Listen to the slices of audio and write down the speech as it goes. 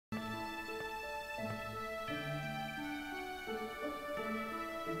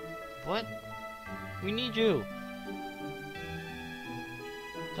What? We need you.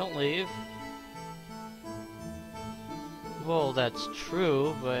 Don't leave. Well, that's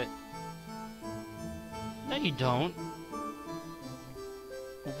true, but... No, you don't.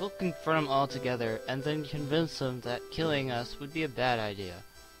 We'll confront them all together, and then convince them that killing us would be a bad idea.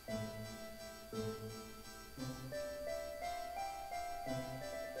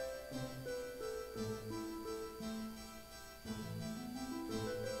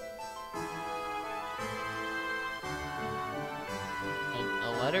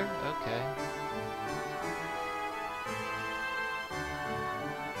 A letter? Okay.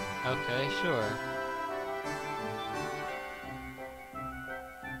 Okay, sure.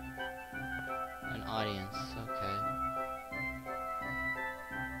 An audience, okay.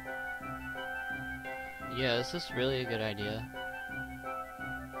 Yeah, is this really a good idea?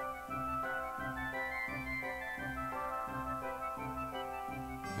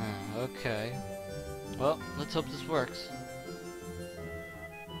 Okay. Well, let's hope this works.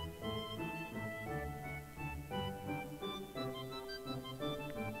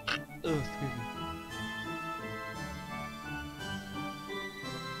 Oh, excuse me.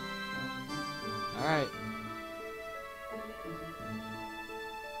 Alright.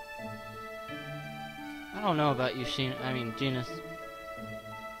 I don't know about you, Genus.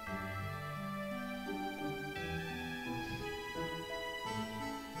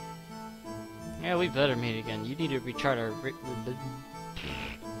 Yeah, we better meet again. You need to recharge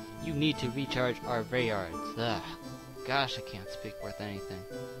our rayards. Ugh. Gosh, I can't speak worth anything.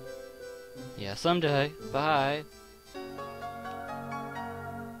 Yeah, someday. Bye.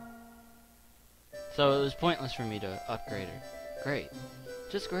 So it was pointless for me to upgrade her. Great.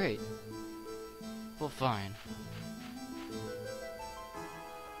 Just great. Well, fine.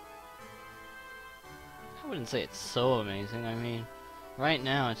 I wouldn't say it's so amazing. I mean, right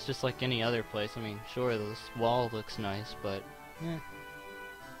now it's just like any other place. I mean, sure, this wall looks nice, but eh.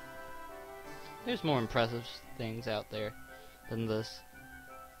 There's more impressive things out there than this.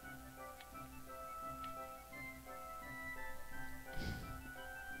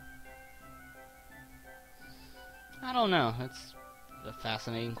 I don't know. It's a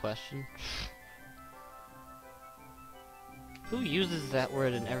fascinating question. Who uses that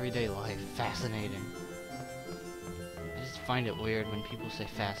word in everyday life? Fascinating. I just find it weird when people say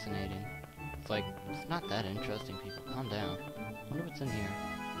fascinating. It's like, it's not that interesting, people. Calm down. I wonder what's in here.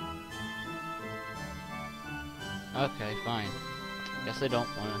 Okay, fine. Guess they don't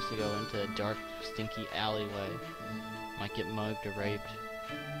want us to go into a dark, stinky alleyway. Might get mugged or raped.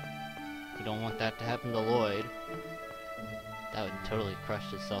 You don't want that to happen to Lloyd. That would totally crush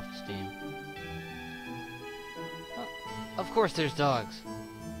his self-esteem. Oh, of course there's dogs.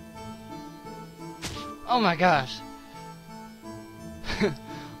 Oh my gosh!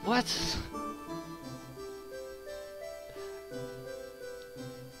 What?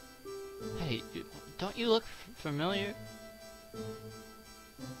 Hey, don't you look familiar?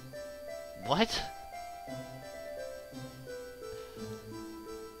 What?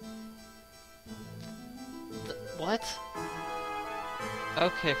 What?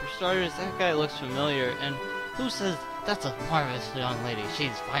 Okay, for starters, that guy looks familiar, and who says that's a marvelous young lady?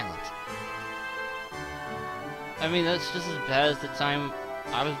 She's violent. I mean, that's just as bad as the time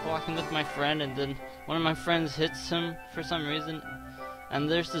I was walking with my friend, and then one of my friends hits him for some reason, and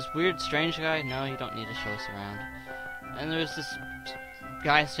there's this weird, strange guy. No, you don't need to show us around. And there's this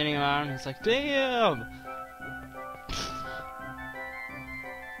guy standing around, and he's like, damn!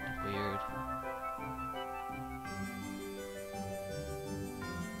 Weird.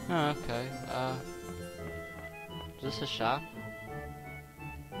 Oh, okay. Is this a shop?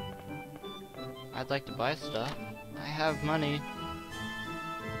 I'd like to buy stuff. I have money.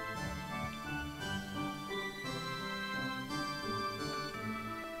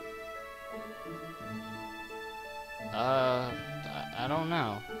 I don't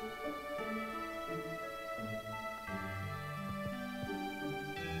know.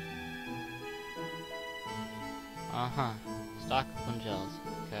 Uh-huh. Stock of gels.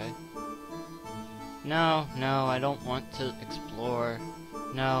 Okay. No, no, I don't want to explore.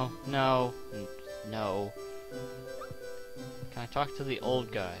 No, no, no. Can I talk to the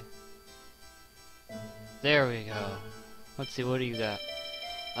old guy? There we go. Let's see, what do you got?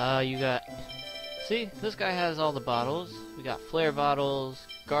 You got... See, this guy has all the bottles. We got flare bottles,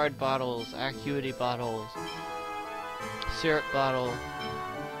 guard bottles, acuity bottles, syrup bottles,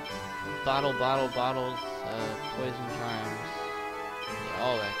 bottles, poison charms. Yeah,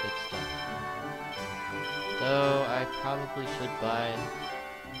 all that good stuff. Though I probably should buy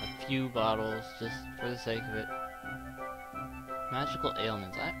a few bottles just for the sake of it. Magical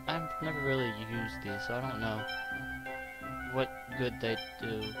ailments. I've never really used these, so I don't know what good they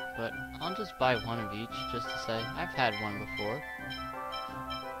do, but I'll just buy one of each just to say I've had one before.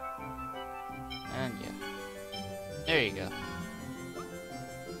 And yeah. There you go.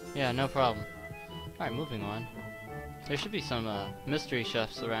 Yeah, no problem. Alright, moving on. There should be some mystery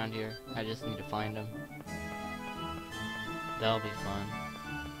chefs around here. I just need to find them. That'll be fun.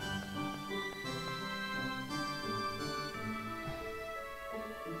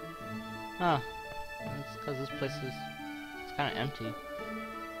 Huh. That's because this place is kind of empty.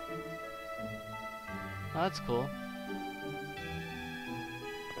 Oh, that's cool.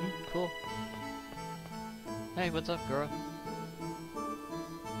 Cool. Hey, what's up, girl?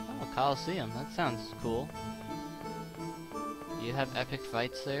 Oh, Coliseum. That sounds cool. You have epic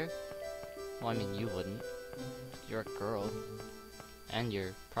fights there? Well, I mean, you wouldn't. You're a girl. And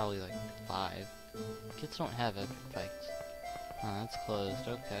you're probably like 5. Kids don't have epic fights. Oh, that's closed.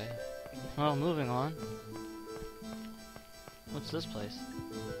 Okay. Well, moving on. What's this place?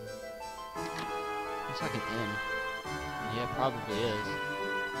 Looks like an inn. Yeah, it probably is.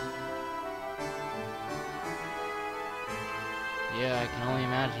 Yeah, I can only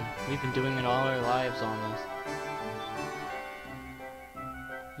imagine. We've been doing it all our lives almost.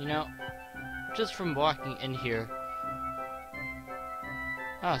 You know, just from walking in here...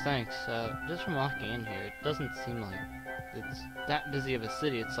 Oh, thanks. Just from walking in here, it doesn't seem like it's that busy of a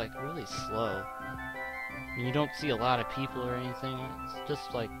city. It's like really slow. I mean, you don't see a lot of people or anything. It's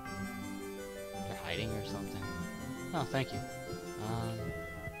just like they're hiding or something. Oh, thank you.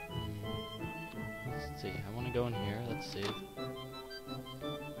 Let's see. I want to go in here. Let's see.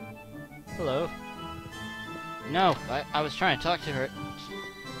 Hello. No, I was trying to talk to her.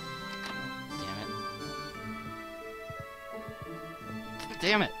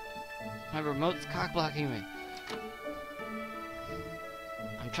 Damn it! My remote's cock-blocking me.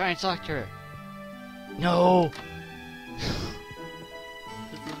 I'm trying to talk to her. No!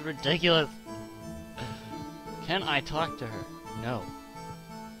 This is ridiculous. Can I talk to her? No.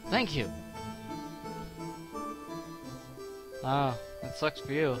 Thank you. Oh, that sucks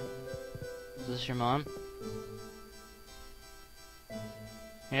for you. Is this your mom?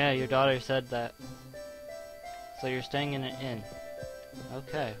 Yeah, your daughter said that. So you're staying in an inn.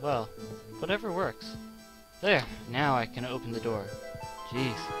 Okay, well, whatever works. There, now I can open the door.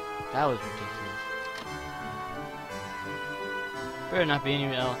 Jeez, that was ridiculous. Better not be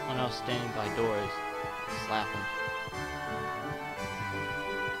anyone else standing by doors. Slap him.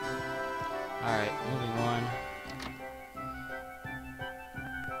 Alright, moving on.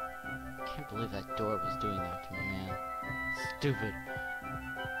 Can't believe that door was doing that to me, man. Stupid.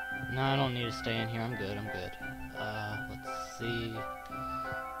 No, I don't need to stay in here. I'm good, I'm good. Let's see.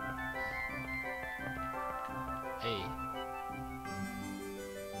 Hey.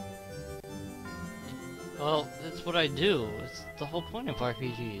 Well, that's what I do. It's the whole point of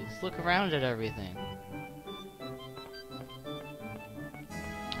RPGs. Look around at everything.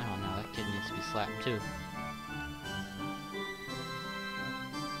 Oh no, that kid needs to be slapped too.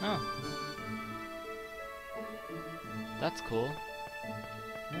 Oh. That's cool.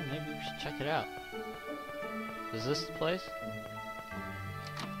 Yeah, maybe we should check it out. Is this the place?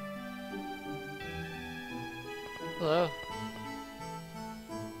 Hello.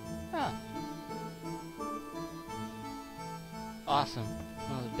 Ah. Awesome.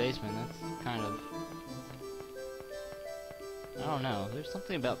 Oh, the basement, that's kind of... I don't know, there's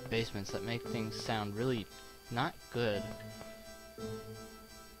something about basements that make things sound really not good.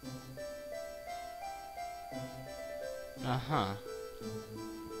 Uh-huh.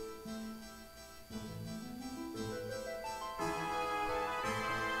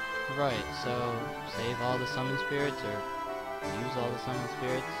 Right, so save all the summon spirits or use all the summon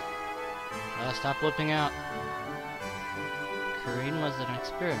spirits. Stop flipping out. Kareen was an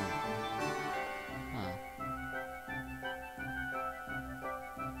experiment. Huh.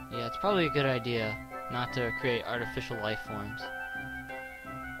 Yeah, it's probably a good idea not to create artificial life forms.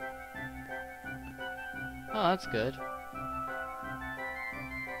 Oh, that's good.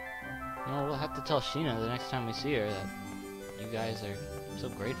 You know, we'll have to tell Sheena the next time we see her that you guys are so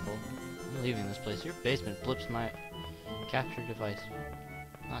grateful. I'm leaving this place. Your basement blips my capture device.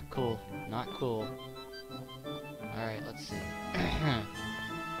 Not cool. Not cool. Alright, let's see. Let's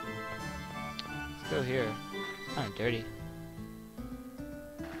go here. It's kind of dirty.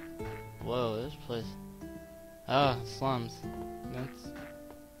 Whoa, this place. Oh, slums. That's...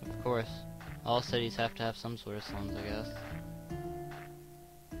 Of course. All cities have to have some sort of slums, I guess.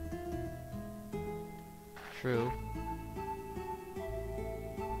 True.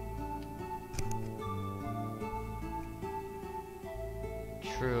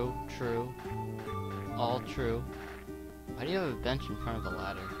 True, true. All true. Why do you have a bench in front of the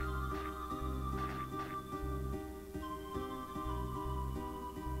ladder?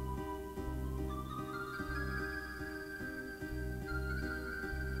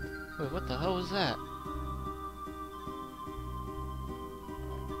 Wait, what the hell was that?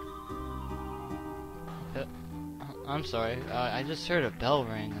 I'm sorry, I just heard a bell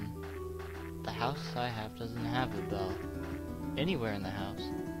ring, and the house I have doesn't have a bell anywhere in the house.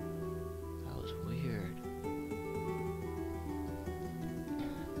 That was weird.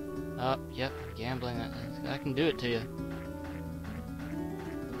 Yep, gambling, I can do it to you.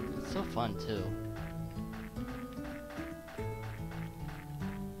 It's so fun, too.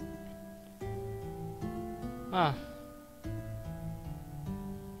 Huh.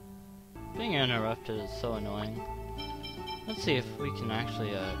 Being interrupted is so annoying. Let's see if we can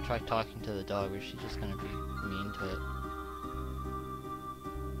actually try talking to the dog, or is she just gonna be mean to it?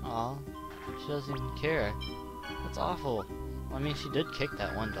 Aw, she doesn't even care. That's awful. Well, I mean, she did kick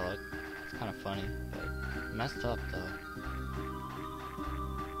that one dog. It's kind of funny, but messed up though.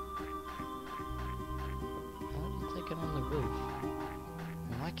 How did they get on the roof?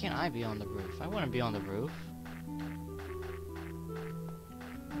 And why can't I be on the roof? I want to be on the roof.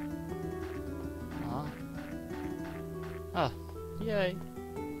 Oh, yay.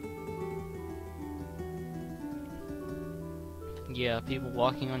 Yeah, people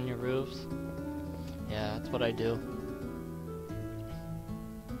walking on your roofs. Yeah, that's what I do.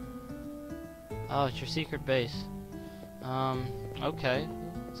 Oh, it's your secret base. Okay.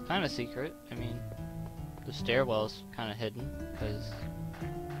 It's kind of secret. I mean, the stairwell's kind of hidden, because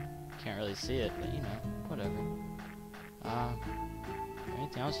you can't really see it, but you know, whatever.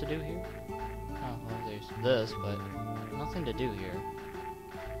 Anything else to do here? Oh, well, there's this, but nothing to do here.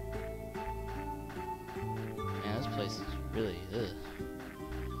 Man, this place is really, ugh.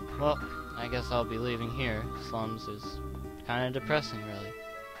 Well, I guess I'll be leaving here. Slums is kind of depressing, really.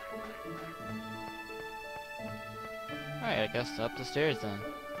 Alright, I guess up the stairs then.